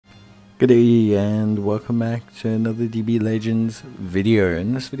Good day and welcome back to another DB Legends video.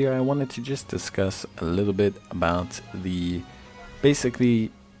 In this video I wanted to just discuss a little bit about the to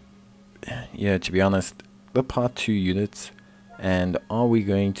be honest, the part 2 units, and are we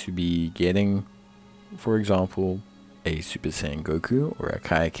going to be getting, for example, a Super Saiyan Goku or a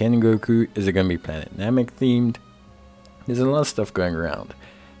Kaioken Goku? Is it going to be Planet Namek themed? There's a lot of stuff going around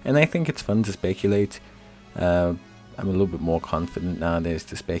and I think it's fun to speculate. I'm a little bit more confident nowadays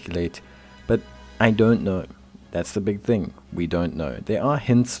to speculate, but I don't know. That's the big thing. We don't know. There are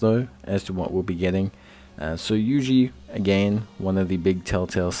hints though as to what we'll be getting. So usually, again, one of the big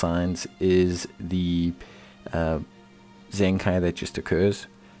telltale signs is the Zenkai that just occurs.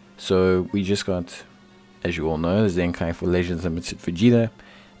 So we just got, as you all know, the Zenkai for Legends Limited Vegeta.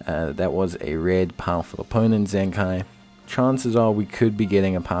 That was a red powerful opponent Zenkai. Chances are we could be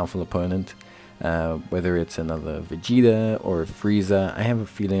getting a powerful opponent. Whether it's another Vegeta or a Frieza. I have a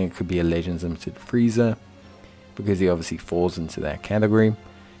feeling it could be a Legends Limited Frieza, because he obviously falls into that category.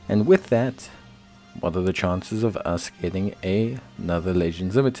 And with that, what are the chances of us getting another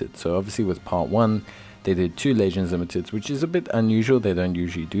Legends Limited? So obviously with part 1 they did 2 Legends Limiteds, which is a bit unusual. They don't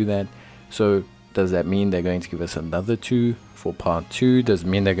usually do that. So does that mean they're going to give us another 2 for part 2? Does it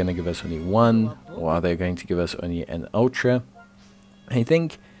mean they're going to give us only 1, or are they going to give us only an Ultra? I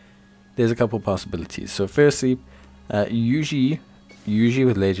think there's a couple possibilities. So firstly, usually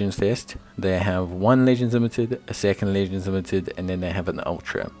with Legends Fest they have 1 Legends Limited, a 2nd Legends Limited, and then they have an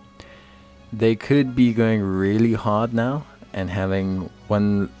Ultra. They could be going really hard now and having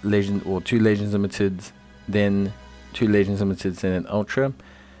 1 Legend or 2 Legends Limiteds, then 2 Legends Limiteds and an Ultra.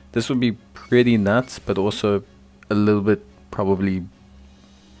 This would be pretty nuts, but also a little bit probably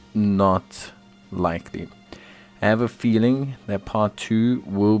not likely. I have a feeling that part 2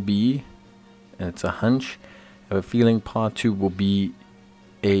 will be, and it's a hunch, I have a feeling part 2 will be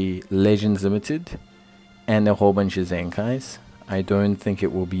a Legends Limited and a whole bunch of Zenkais. I don't think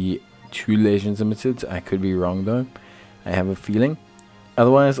it will be 2 Legends Limiteds. I could be wrong though. I have a feeling.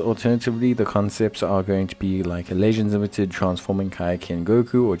 Otherwise, alternatively, the concepts are going to be like a Legends Limited transforming Kaioken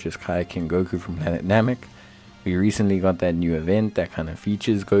Goku, or just Kaioken Goku from Planet Namek. We recently got that new event that kind of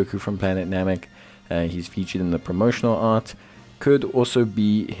features Goku from Planet Namek. He's featured in the promotional art. Could also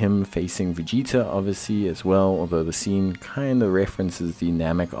be him facing Vegeta obviously as well, although the scene kind of references the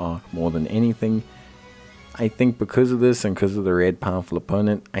Namek arc more than anything. I think because of this and because of the red powerful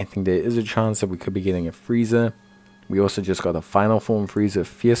opponent, I think there is a chance that we could be getting a Frieza. We also just got a final form Frieza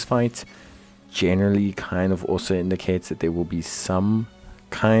Fierce Fight. Generally kind of also indicates that there will be some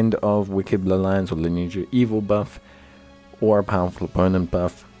kind of Wicked Bloodlines or Lineage of Evil buff, or a powerful opponent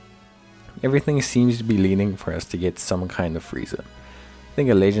buff. Everything seems to be leaning for us to get some kind of Frieza. I think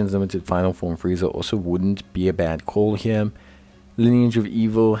a Legends Limited Final Form Frieza also wouldn't be a bad call here. Lineage of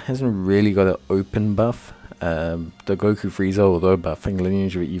Evil hasn't really got an open buff. The Goku Frieza, although buffing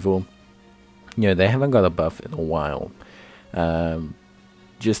Lineage of Evil, they haven't got a buff in a while.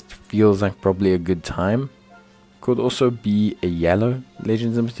 Just feels like probably a good time. Could also be a yellow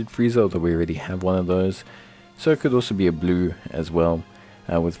Legends Limited Frieza, although we already have one of those. So it could also be a blue as well.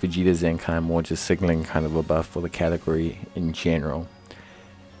 With Vegeta Zenkai more just signaling kind of a buff for the category in general.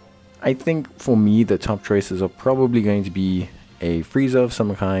 I think for me the top choices are probably going to be a Frieza of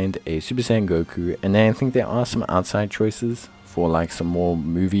some kind, a Super Saiyan Goku, and then I think there are some outside choices for like some more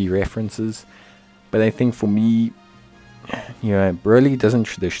movie references. But I think for me, Broly doesn't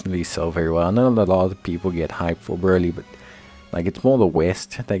traditionally sell very well. I know that a lot of people get hyped for Broly, but like it's more the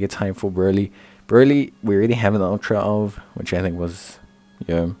West that gets hyped for Broly. Broly we already have an Ultra of, which I think was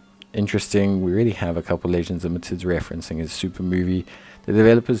interesting. We already have a couple Legends Limiteds referencing his super movie. The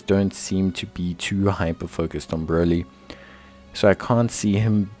developers don't seem to be too hyper focused on Broly, so I can't see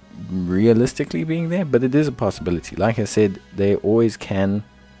him realistically being there, but it is a possibility. Like I said, they always can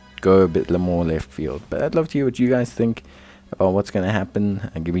go a bit more left field, but I'd love to hear what you guys think about what's going to happen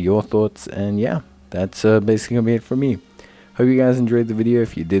and give me your thoughts. And yeah, that's basically gonna be it for me. Hope you guys enjoyed the video.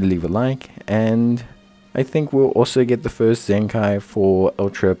 If you did, leave a like, and I think we'll also get the first Zenkai for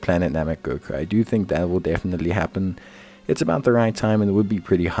Ultra Planet Namek Goku. I do think that will definitely happen. It's about the right time and it would be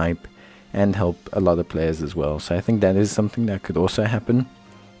pretty hype and help a lot of players as well. So I think that is something that could also happen.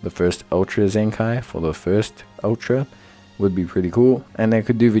 The first Ultra Zenkai for the first Ultra would be pretty cool. And they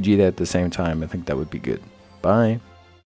could do Vegeta at the same time. I think that would be good. Bye.